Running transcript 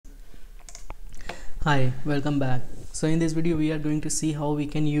Hi, welcome back. So in this video we are going to see how we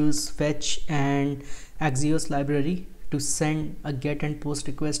can use Fetch and Axios library to send a get and post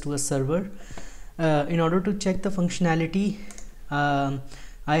request to a server. In order to check the functionality, I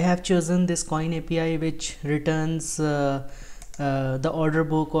have chosen this coin API which returns the order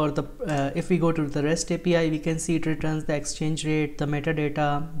book, or if we go to the REST API, we can see it returns the exchange rate, the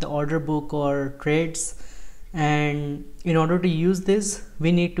metadata, the order book or trades. And in order to use this,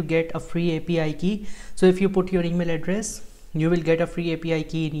 we need to get a free API key. So if you put your email address, you will get a free API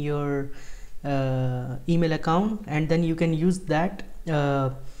key in your email account, and then you can use that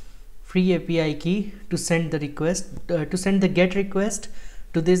free API key to send the request, to send the get request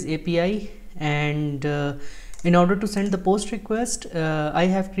to this API. And in order to send the post request, I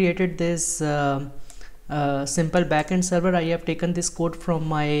have created this simple backend server. I have taken this code from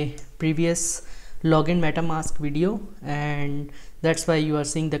my previous login MetaMask video, and that's why you are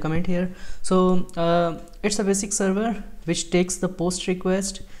seeing the comment here. So it's a basic server which takes the post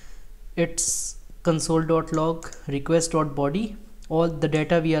request, it's console.log request.body, all the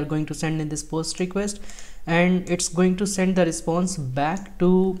data we are going to send in this post request, and it's going to send the response back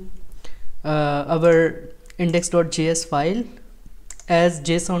to our index.js file as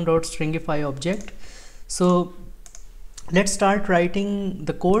json.stringify object. So let's start writing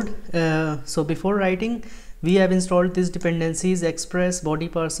the code. So before writing, we have installed these dependencies: express, body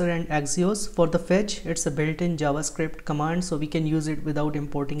parser, and axios. For the fetch, it's a built-in JavaScript command, so we can use it without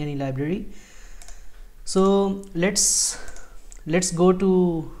importing any library. So let's go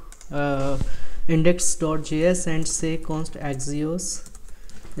to index.js and say const axios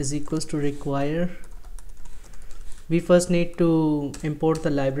is equals to require. We first need to import the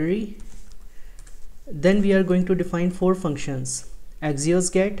library. Then we are going to define 4 functions: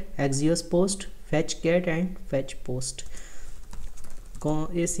 axios get, axios post, fetch get, and fetch post.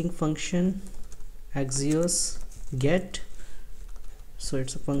 Async function axios get, so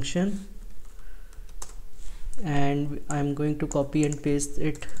it's a function, and I'm going to copy and paste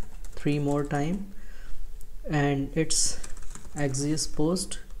it 3 more times, and it's axios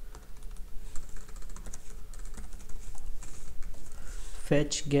post,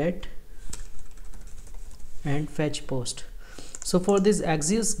 fetch get, and fetch post. So for this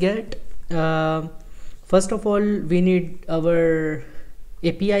axios get, first of all we need our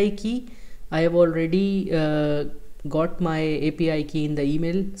API key. I have already got my API key in the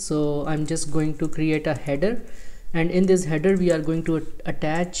email, so I'm just going to create a header, and in this header we are going to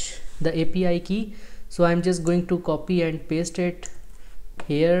attach the API key. So I'm just going to copy and paste it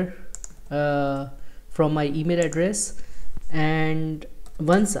here from my email address, and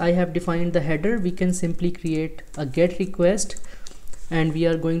once I have defined the header, we can simply create a get request, and we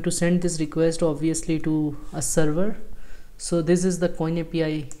are going to send this request obviously to a server. So this is the coin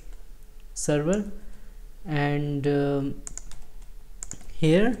API server, and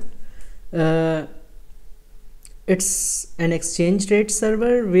here it's an exchange rate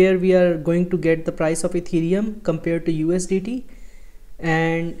server where we are going to get the price of Ethereum compared to USDT,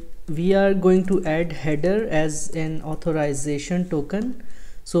 and we are going to add header as an authorization token.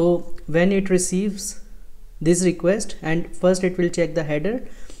 So when it receives this request, and first it will check the header,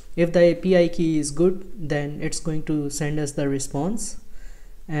 if the API key is good, then it's going to send us the response.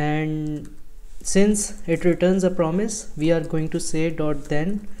 And since it returns a promise, we are going to say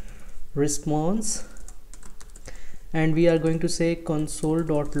 .then response, and we are going to say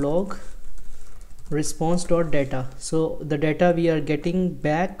console.log response.data. So the data we are getting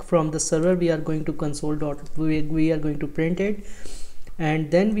back from the server, we are going to we are going to print it,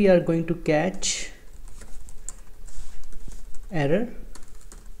 and then we are going to catch error,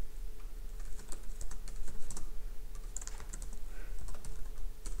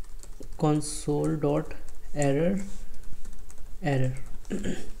 console.error error.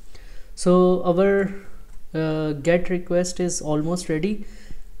 So our get request is almost ready.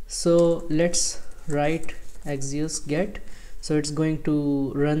 So let's write axios get. So it's going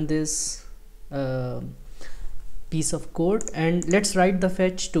to run this piece of code, and let's write the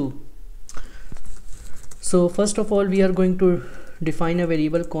fetch too. So first of all, we are going to define a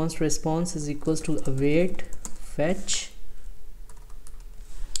variable const response is equals to await fetch.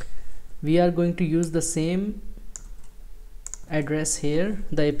 We are going to use the same address here,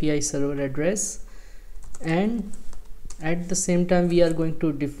 the API server address, and at the same time we are going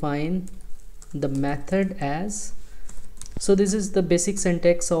to define the method as. So this is the basic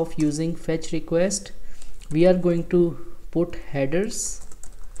syntax of using fetch request. We are going to put headers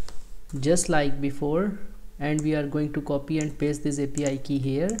just like before, and we are going to copy and paste this API key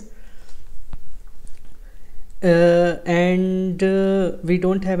here, and we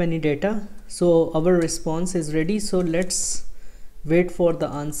don't have any data, so our response is ready. So let's wait for the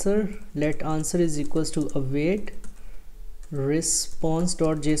answer. Let answer is equals to await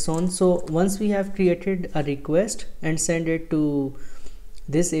response.json. So once we have created a request and send it to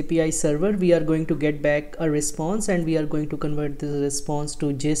this API server, we are going to get back a response, and we are going to convert this response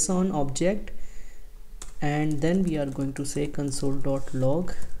to JSON object, and then we are going to say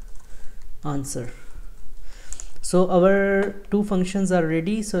console.log answer. So our two functions are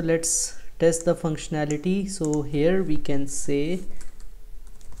ready. So let's test the functionality. So here we can say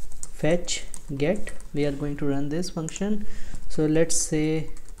fetch get. We are going to run this function. So let's say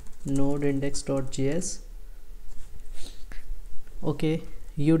node index.js. Okay,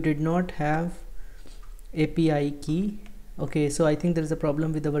 you did not have API key. Okay, so I think there is a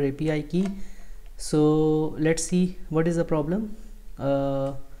problem with our API key. So let's see what is the problem.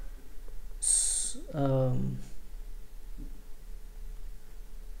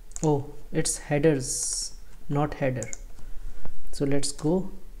 Oh, it's headers, not header. So let's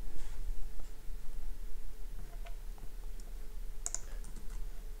go.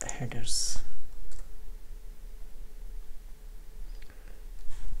 Headers.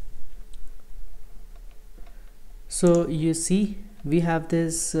 So you see we have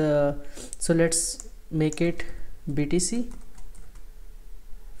this, so let's make it BTC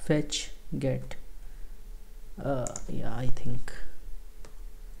fetch get. Yeah, I think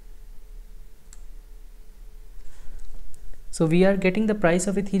so. We are getting the price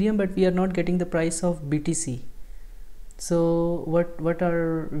of Ethereum, but we are not getting the price of BTC. So what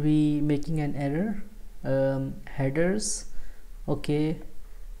are we making an error? Headers. Okay,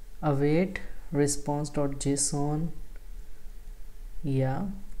 await response.json, yeah,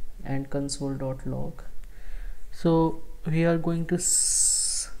 and console.log. So we are going to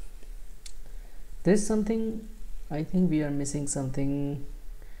there's something, I think we are missing something.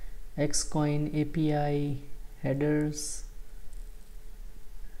 Xcoin API headers,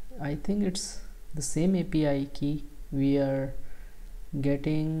 I think it's the same API key we are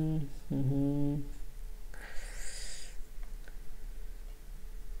getting.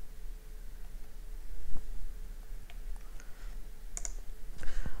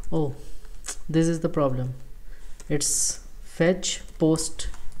 Oh, this is the problem. It's fetch post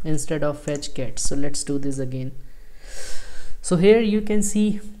instead of fetch get. So let's do this again. So here you can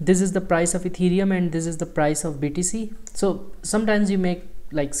see this is the price of Ethereum and this is the price of BTC. So sometimes you make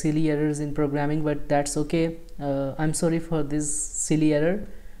like silly errors in programming, but that's okay. I'm sorry for this silly error.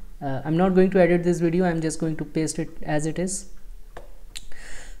 I'm not going to edit this video. I'm just going to paste it as it is.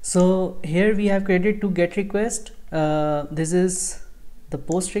 So here we have created two get request. This is the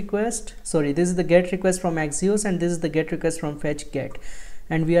post request, sorry, this is the get request from Axios, and this is the get request from fetch get,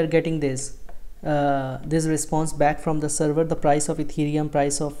 and we are getting this response back from the server, the price of Ethereum,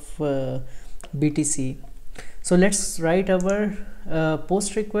 price of BTC. So let's write our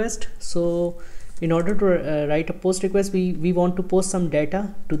post request. So in order to write a post request, we want to post some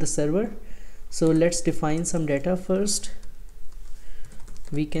data to the server. So let's define some data first.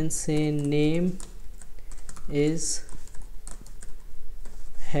 We can say name is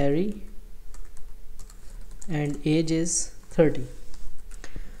Harry and age is 30.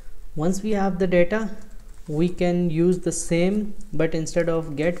 Once we have the data, we can use the same, but instead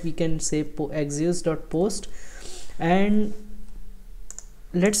of get we can say axios.post, and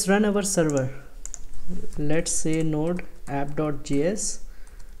let's run our server. Let's say node app.js.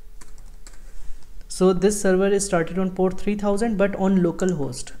 So this server is started on port 3000 but on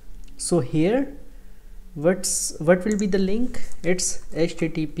localhost. So here what will be the link? It's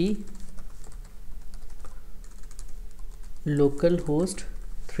http localhost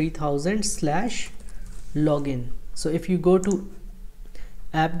 3000/login. So if you go to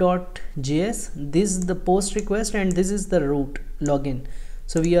app.js, this is the post request and this is the root login.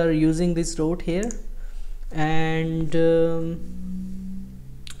 So we are using this route here, and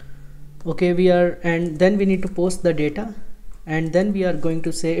okay, and then we need to post the data, and then we are going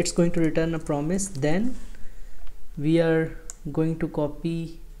to say it's going to return a promise. Then we are going to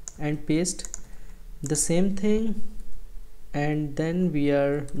copy and paste the same thing, and then we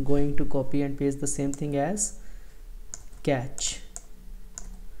are going to copy and paste the same thing as catch.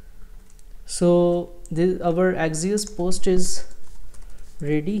 So our Axios post is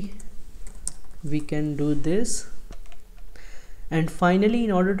ready. We can do this, and finally,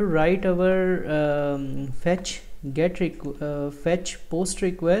 in order to write our fetch post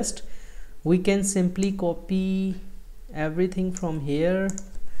request, we can simply copy everything from here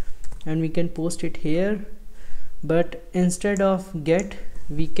and we can post it here. But instead of get,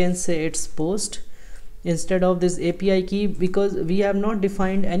 we can say it's post, instead of this API key, because we have not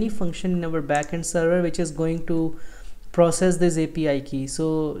defined any function in our backend server which is going to process this API key.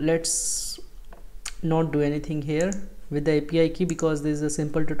 So let's not do anything here with the API key, because this is a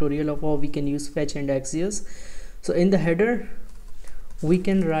simple tutorial of how we can use Fetch and Axios. So in the header we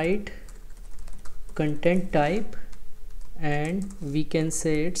can write content type, and we can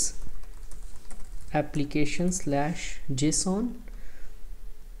say it's application/JSON,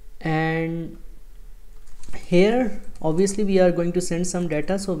 and here obviously we are going to send some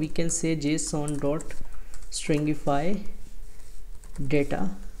data, so we can say JSON.stringify data,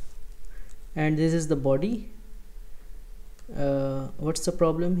 and this is the body. What's the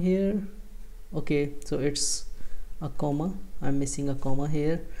problem here? Okay, so it's a comma, I'm missing a comma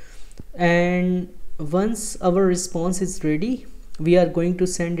here. And once our response is ready, we are going to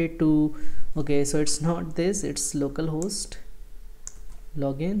send it to, okay, so it's not this, it's localhost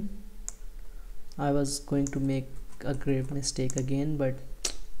login. I was going to make a grave mistake again, but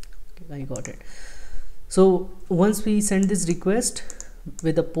I got it. So once we send this request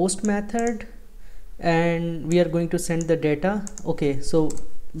with the post method, and we are going to send the data. Okay, so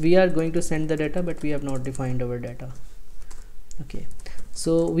we are going to send the data, but we have not defined our data. Okay,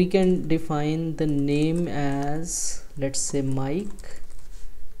 so we can define the name as, let's say, Mike,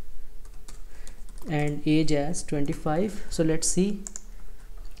 and age as 25. So let's see.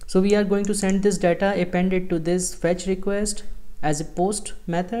 So we are going to send this data, append it to this fetch request as a post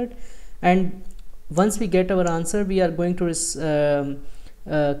method, and once we get our answer, we are going to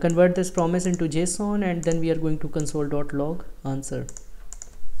convert this promise into JSON, and then we are going to console.log answer.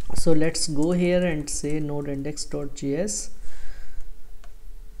 So let's go here and say node.index.js.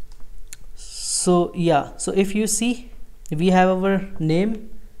 So yeah, so if you see, we have our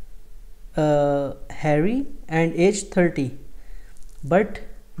name Harry and age 30, but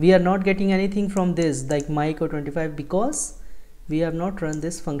we are not getting anything from this like Mike or 25, because we have not run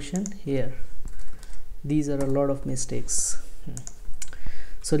this function here. These are a lot of mistakes.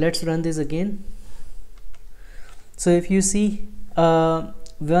 So let's run this again. So if you see,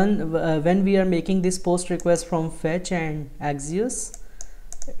 when we are making this post request from Fetch and Axios,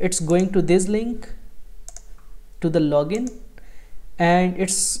 it's going to this link to the login, and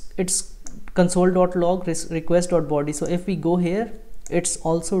it's console.log request.body. So if we go here, it's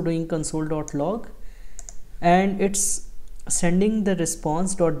also doing console.log, and it's sending the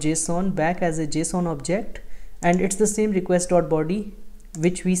response.json back as a JSON object, and it's the same request.body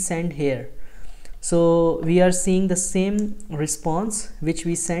which we send here. So we are seeing the same response which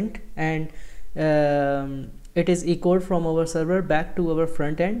we sent, and it is echoed from our server back to our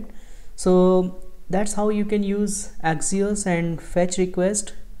front end. So that's how you can use Axios and fetch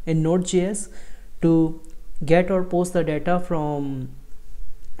request in Node.js to get or post the data from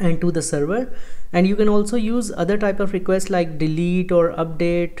and to the server. And you can also use other type of requests like delete or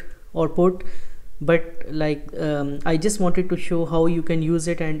update or put, but like I just wanted to show how you can use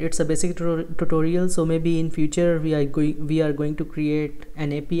it, and it's a basic tutorial. So maybe in future we are going to create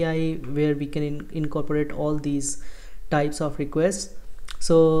an API where we can incorporate all these types of requests.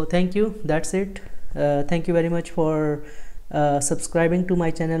 So thank you, that's it. Thank you very much for subscribing to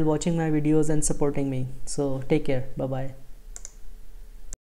my channel, watching my videos and supporting me. So take care, bye bye.